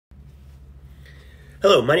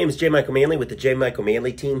Hello, my name is J. Michael Manley with the J. Michael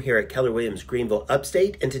Manley team here at Keller Williams Greenville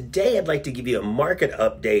Upstate, and today I'd like to give you a market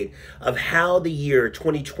update of how the year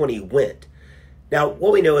 2020 went. Now,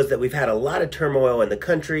 what we know is that we've had a lot of turmoil in the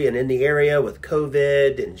country and in the area with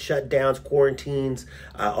COVID and shutdowns, quarantines,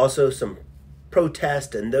 also some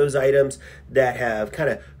protests and those items that have kind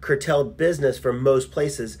of curtailed business for most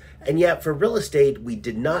places. And yet for real estate, we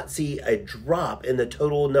did not see a drop in the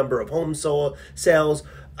total number of home sales.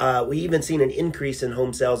 We even seen an increase in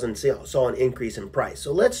home sales and saw an increase in price.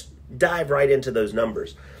 So let's dive right into those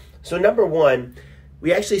numbers. So number one,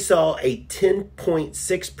 we actually saw a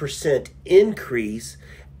 10.6% increase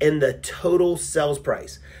in the total sales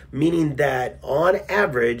price, meaning that on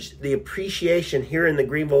average, the appreciation here in the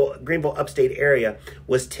Greenville upstate area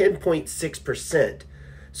was 10.6%.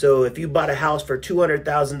 So if you bought a house for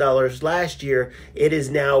 $200,000 last year, it is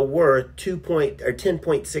now worth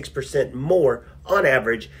 10.6% more on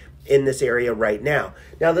average in this area right now.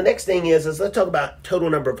 Now the next thing is let's talk about total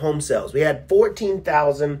number of home sales. We had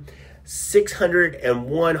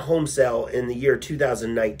 14,601 home sale in the year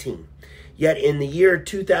 2019. Yet in the year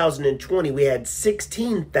 2020, we had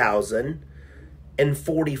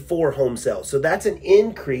 16,044 home sales. So that's an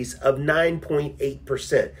increase of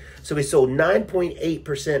 9.8%. So we sold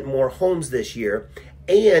 9.8% more homes this year.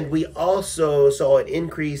 And we also saw an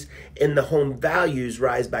increase in the home values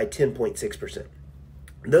rise by 10.6%.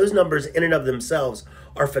 Those numbers in and of themselves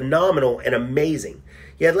are phenomenal and amazing.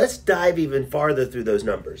 Yet let's dive even farther through those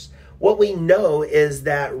numbers. What we know is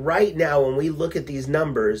that right now when we look at these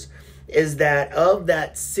numbers, is that of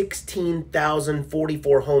that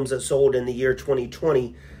 16,044 homes that sold in the year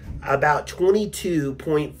 2020, about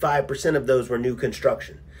 22.5% of those were new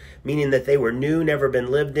construction, meaning that they were new, never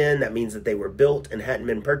been lived in. That means that they were built and hadn't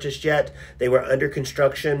been purchased yet. They were under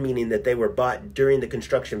construction, meaning that they were bought during the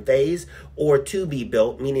construction phase, or to be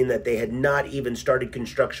built, meaning that they had not even started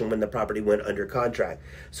construction when the property went under contract.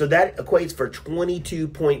 So that equates for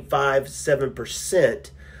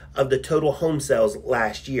 22.57% of the total home sales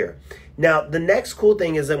last year. Now, the next cool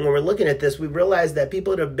thing is that when we're looking at this, we realize that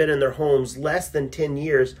people that have been in their homes less than 10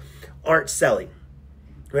 years aren't selling,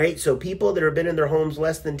 right? So people that have been in their homes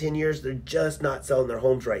less than 10 years, they're just not selling their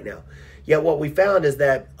homes right now. Yet what we found is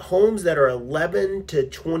that homes that are 11 to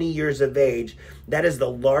 20 years of age, that is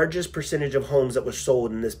the largest percentage of homes that was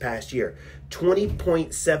sold in this past year.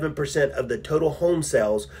 20.7% of the total home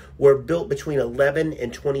sales were built between 11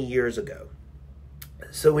 and 20 years ago.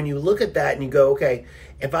 So when you look at that and you go, okay,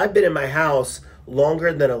 if I've been in my house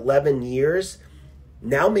longer than 11 years,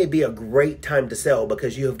 now may be a great time to sell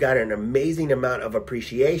because you have got an amazing amount of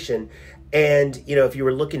appreciation. And, if you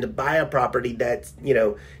were looking to buy a property that's,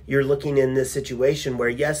 you're looking in this situation where,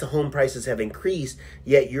 yes, the home prices have increased,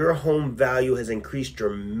 yet your home value has increased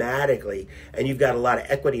dramatically. And you've got a lot of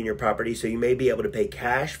equity in your property. So you may be able to pay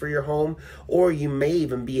cash for your home, or you may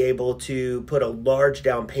even be able to put a large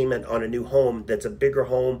down payment on a new home that's a bigger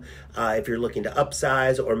home if you're looking to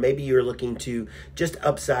upsize, or maybe you're looking to just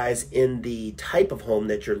upsize in the type of home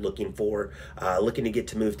that you're looking for, looking to get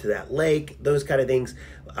to move to that lake, those kind of things.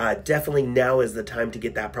 Definitely now is the time to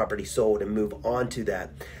get that property sold and move on to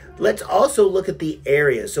that. Let's also look at the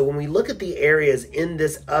areas. So when we look at the areas in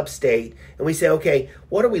this upstate and we say, okay,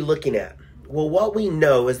 what are we looking at? Well, what we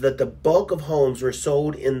know is that the bulk of homes were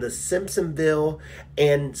sold in the Simpsonville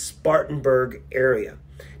and Spartanburg area.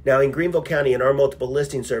 Now, in Greenville County, in our multiple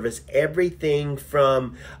listing service, everything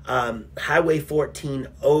from Highway 14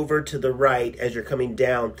 over to the right as you're coming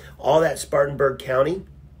down, all that Spartanburg County,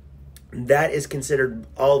 that is considered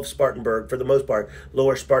all of Spartanburg, for the most part,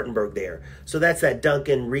 lower Spartanburg there. So that's that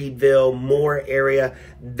Duncan, Reedville, Moore area.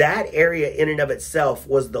 That area in and of itself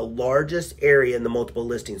was the largest area in the multiple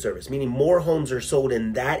listing service, meaning more homes are sold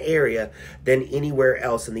in that area than anywhere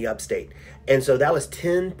else in the upstate. And so that was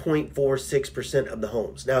 10.46% of the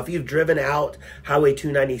homes. Now, if you've driven out Highway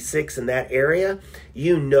 296 in that area,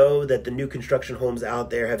 you know that the new construction homes out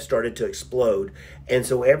there have started to explode. And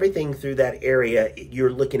so everything through that area,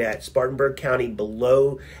 you're looking at Spartanburg County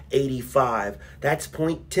below 85. That's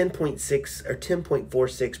 10.6 or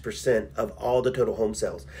 10.46% of all the total home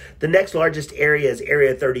sales. The next largest area is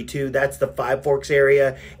Area 32. That's the Five Forks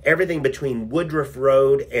area. Everything between Woodruff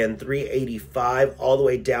Road and 385 all the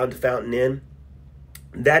way down to Fountain Inn.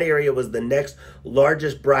 That area was the next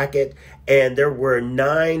largest bracket, and there were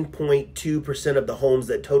 9.2% of the homes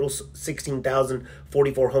that total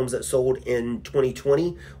 16,044 homes that sold in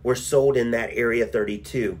 2020 were sold in that Area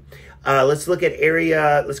 32. Let's look at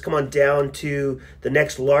let's come on down to the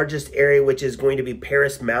next largest area, which is going to be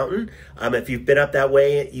Paris Mountain. If you've been up that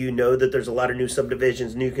way, you know that there's a lot of new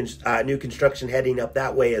subdivisions, new construction heading up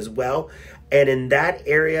that way as well. And in that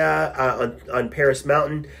area on Paris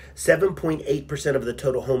Mountain, 7.8% of the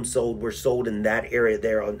total homes sold were sold in that area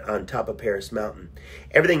there on top of Paris Mountain.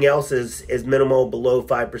 Everything else is minimal, below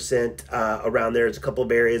 5% around there. There's a couple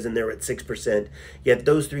of areas in there at 6%. Yet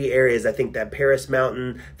those three areas, I think that Paris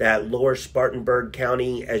Mountain, that lower Spartanburg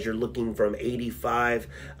County, as you're looking from 85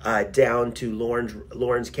 down to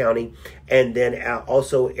Lawrence County, and then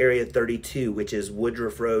also Area 32, which is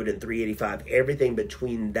Woodruff Road and 385. Everything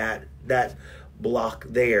between that block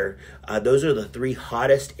there, those are the three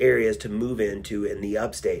hottest areas to move into in the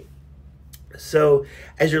upstate. So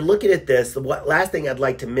as you're looking at this, the last thing I'd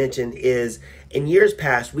like to mention is in years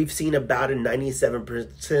past, we've seen about a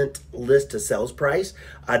 97% list to sales price.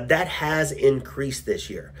 That has increased this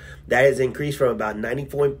year. That has increased from about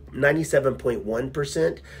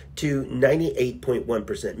 97.1% to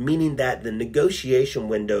 98.1%, meaning that the negotiation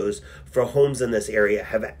windows for homes in this area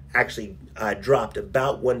have actually dropped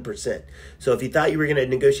about 1%. So if you thought you were going to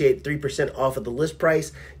negotiate 3% off of the list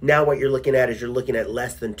price, now what you're looking at is you're looking at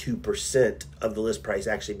less than 2% of the list price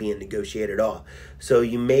actually being negotiated off. So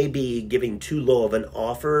you may be giving too low of an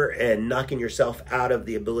offer and knocking yourself out of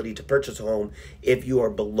the ability to purchase a home if you are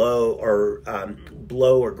below or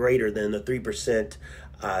greater than the 3%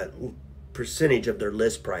 percentage of their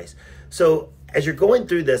list price. So as you're going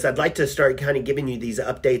through this, I'd like to start kind of giving you these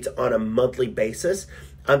updates on a monthly basis.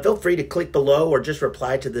 Feel free to click below or just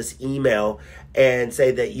reply to this email and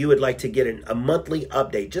say that you would like to get a monthly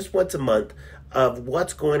update, just once a month, of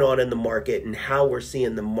what's going on in the market and how we're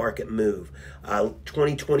seeing the market move.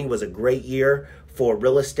 2020 was a great year for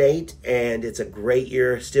real estate, and it's a great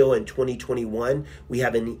year still in 2021. We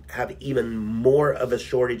have even more of a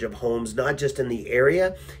shortage of homes, not just in the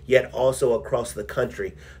area, yet also across the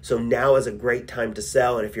country. So now is a great time to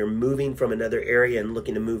sell, and if you're moving from another area and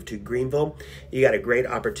looking to move to Greenville, you got a great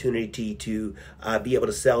opportunity to be able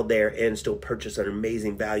to sell there and still purchase an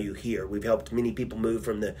amazing value here. We've helped many people move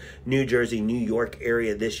from the New Jersey, New York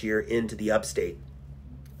area this year into the upstate.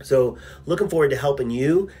 So looking forward to helping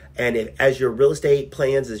you, and as your real estate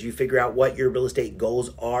plans, as you figure out what your real estate goals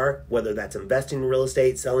are, whether that's investing in real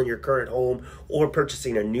estate, selling your current home, or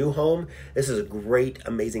purchasing a new home, this is a great,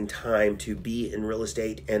 amazing time to be in real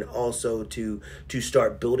estate and also to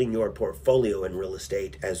start building your portfolio in real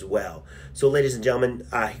estate as well. So ladies and gentlemen,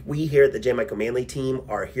 we here at the J. Michael Manley team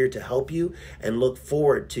are here to help you and look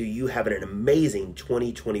forward to you having an amazing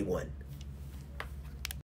 2021.